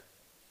book.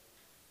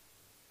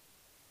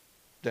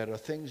 There are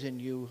things in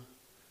you,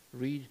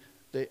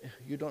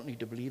 you don't need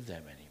to believe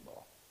them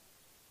anymore.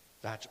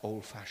 That's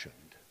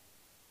old-fashioned.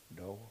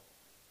 No.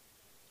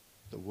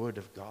 The Word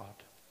of God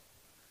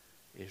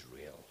is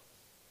real.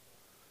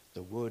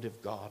 The Word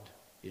of God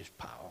is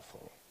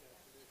powerful.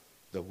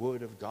 The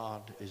Word of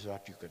God is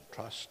what you can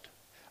trust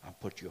and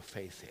put your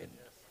faith in.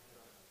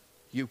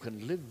 You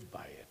can live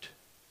by it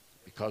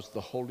because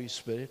the Holy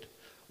Spirit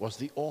was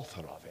the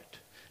author of it.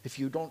 If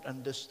you don't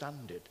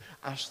understand it,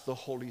 ask the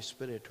Holy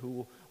Spirit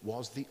who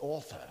was the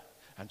author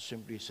and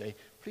simply say,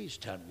 please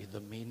tell me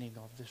the meaning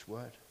of this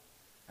word.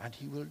 And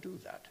he will do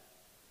that.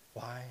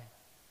 Why?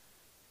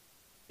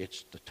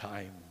 It's the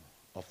time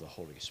of the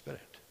Holy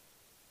Spirit.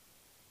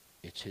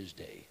 It's his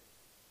day.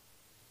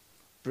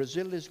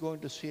 Brazil is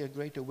going to see a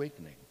great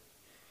awakening.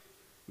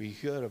 We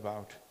hear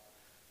about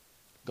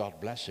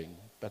God blessing,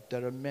 but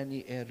there are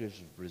many areas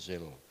of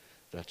Brazil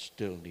that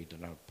still need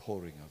an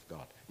outpouring of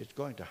God. It's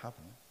going to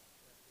happen.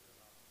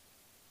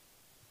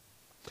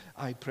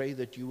 I pray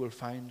that you will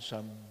find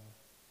some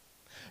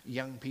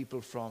young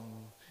people from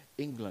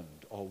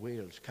England or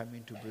Wales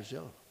coming to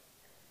Brazil.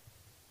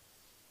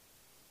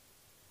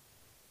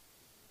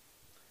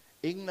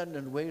 England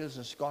and Wales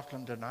and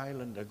Scotland and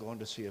Ireland are going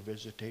to see a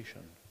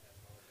visitation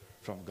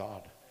from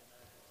God,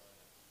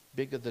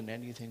 bigger than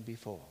anything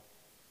before.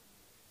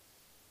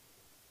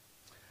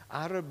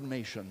 Arab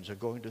nations are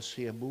going to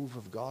see a move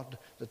of God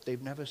that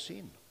they've never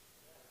seen.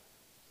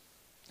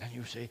 And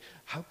you say,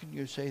 how can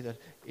you say that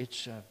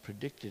it's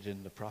predicted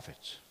in the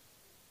prophets?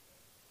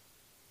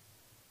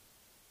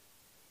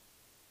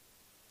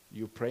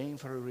 You're praying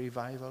for a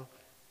revival,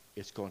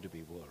 it's going to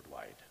be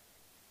worldwide.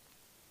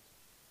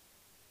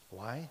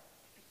 Why?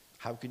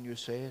 How can you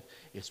say it?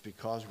 It's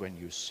because when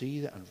you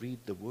see and read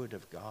the Word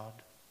of God,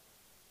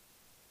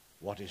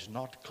 what is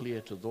not clear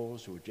to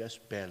those who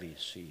just barely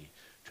see,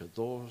 to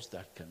those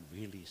that can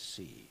really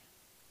see,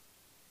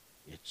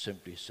 it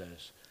simply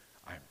says,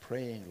 I'm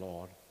praying,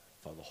 Lord,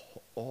 for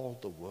all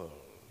the world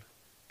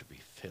to be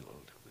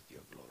filled with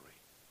your glory.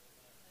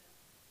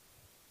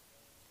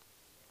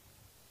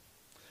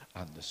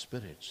 And the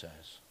Spirit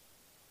says,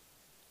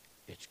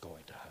 it's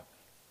going to happen.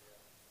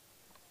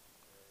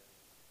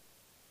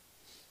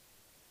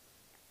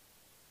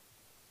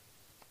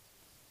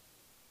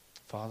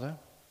 Father,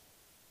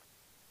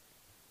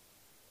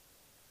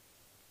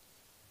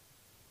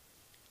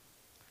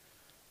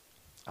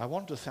 I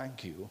want to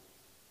thank you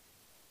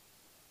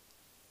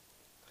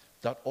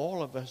that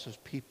all of us as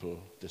people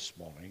this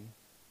morning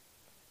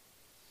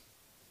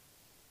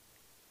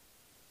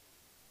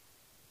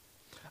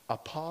are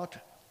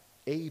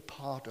a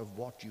part of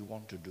what you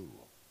want to do.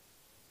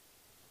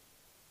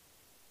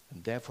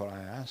 And therefore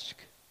I ask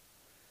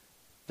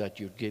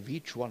that you give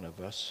each one of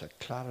us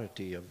a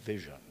clarity of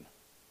vision,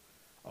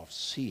 of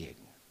seeing,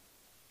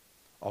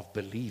 of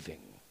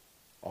believing,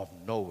 of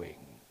knowing,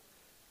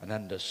 and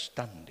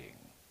understanding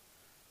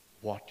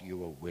what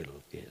your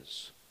will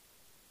is.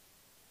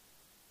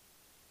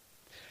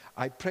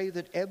 I pray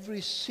that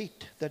every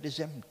seat that is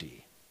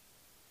empty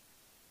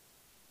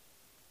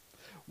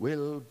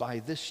will by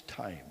this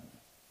time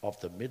of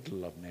the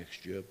middle of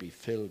next year be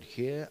filled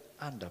here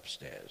and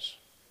upstairs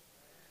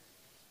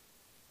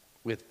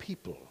with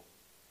people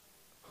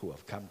who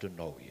have come to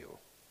know you.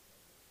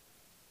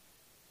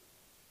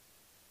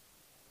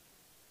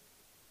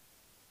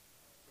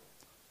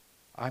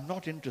 I'm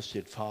not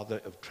interested, Father,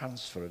 of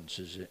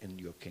transferences in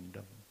your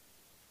kingdom.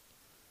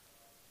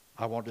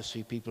 I want to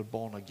see people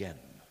born again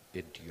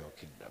into your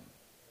kingdom.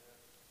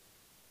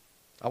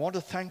 I want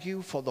to thank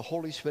you for the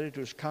Holy Spirit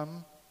who's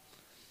come,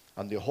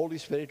 and the Holy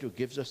Spirit who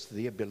gives us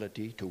the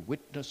ability to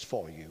witness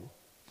for you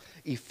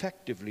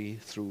effectively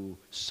through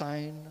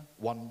sign,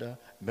 wonder,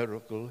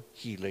 miracle,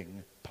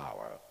 healing,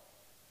 power.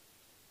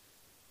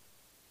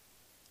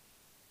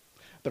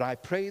 But I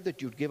pray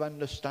that you'd give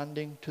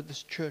understanding to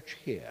this church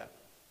here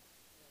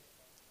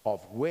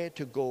of where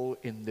to go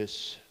in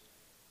this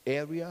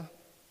area,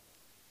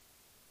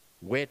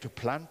 where to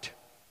plant,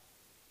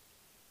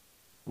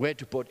 where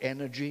to put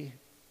energy,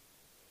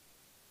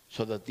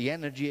 so that the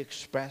energy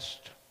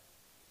expressed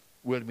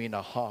will mean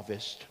a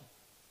harvest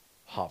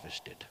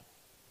harvested.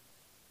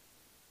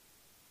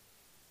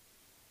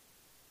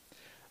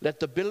 Let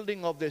the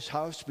building of this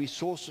house be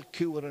so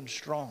secure and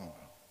strong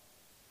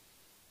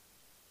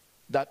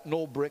that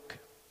no brick,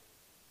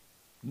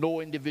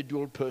 no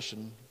individual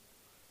person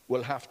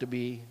will have to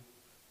be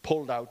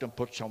pulled out and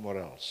put somewhere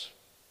else.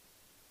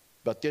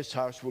 But this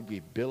house will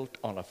be built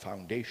on a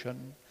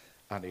foundation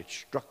and its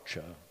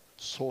structure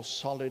so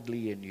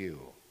solidly in you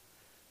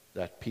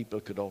that people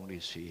could only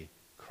see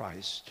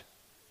Christ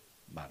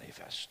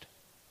manifest.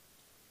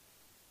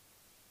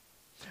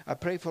 I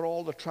pray for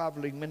all the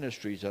traveling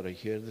ministries that are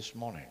here this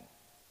morning,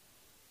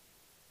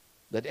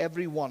 that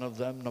every one of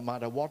them, no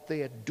matter what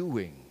they are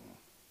doing,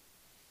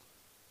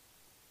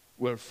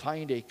 will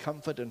find a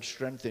comfort and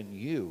strength in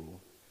you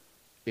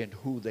in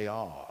who they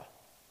are,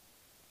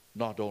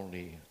 not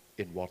only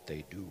in what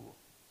they do.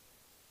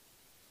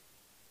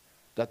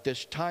 That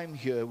this time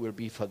here will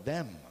be for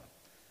them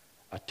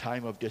a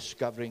time of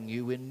discovering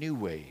you in new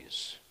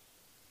ways,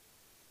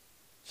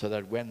 so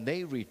that when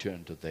they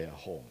return to their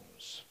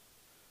homes,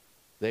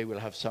 they will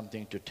have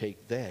something to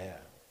take there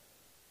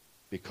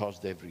because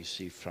they've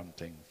received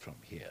something from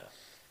here.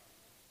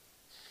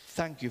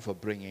 Thank you for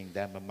bringing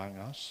them among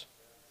us.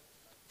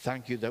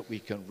 Thank you that we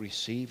can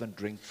receive and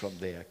drink from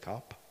their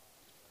cup.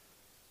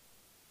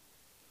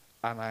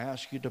 And I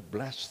ask you to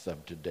bless them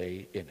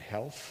today in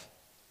health,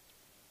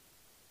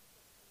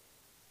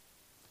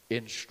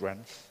 in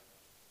strength,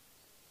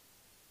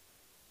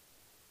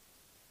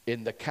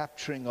 in the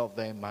capturing of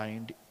their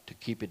mind to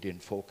keep it in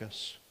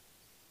focus,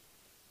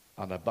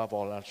 and above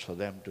all else for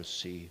them to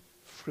see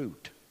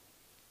fruit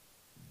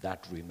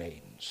that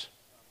remains.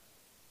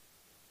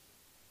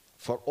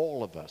 For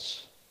all of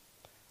us,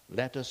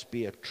 let us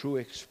be a true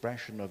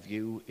expression of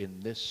you in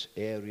this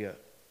area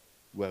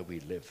where we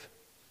live,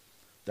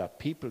 that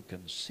people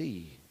can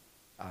see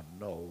and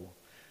know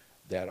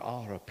there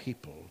are a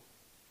people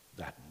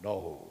that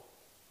know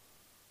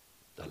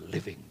the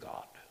living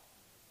God.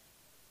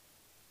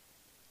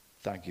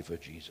 Thank you for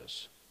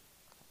Jesus.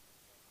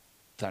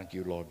 Thank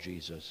you, Lord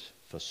Jesus,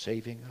 for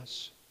saving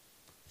us.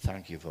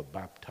 Thank you for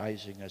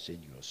baptizing us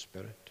in your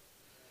Spirit.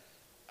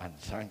 And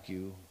thank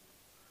you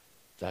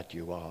that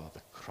you are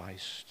the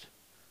Christ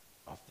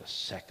of the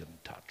second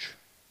touch.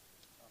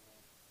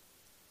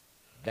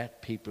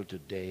 Let people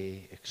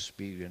today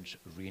experience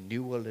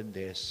renewal in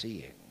their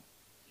seeing,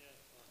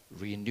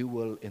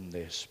 renewal in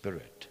their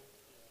spirit.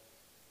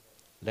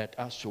 Let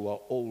us who are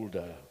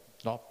older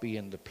not be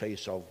in the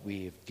place of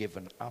we've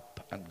given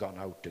up and gone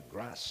out to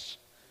grass,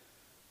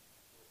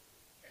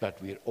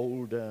 but we're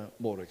older,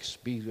 more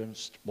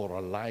experienced, more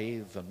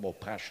alive and more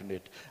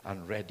passionate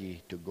and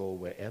ready to go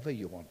wherever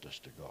you want us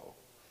to go.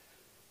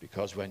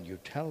 Because when you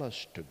tell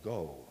us to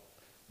go,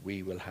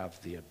 we will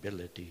have the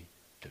ability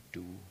to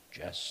do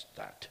just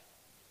that.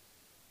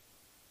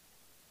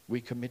 We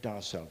commit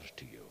ourselves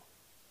to you,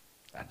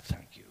 and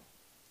thank you,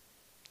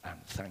 and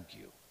thank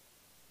you,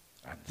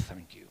 and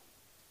thank you.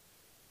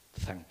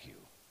 Thank you,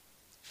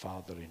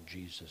 Father, in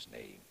Jesus'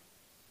 name.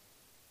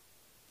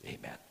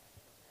 Amen.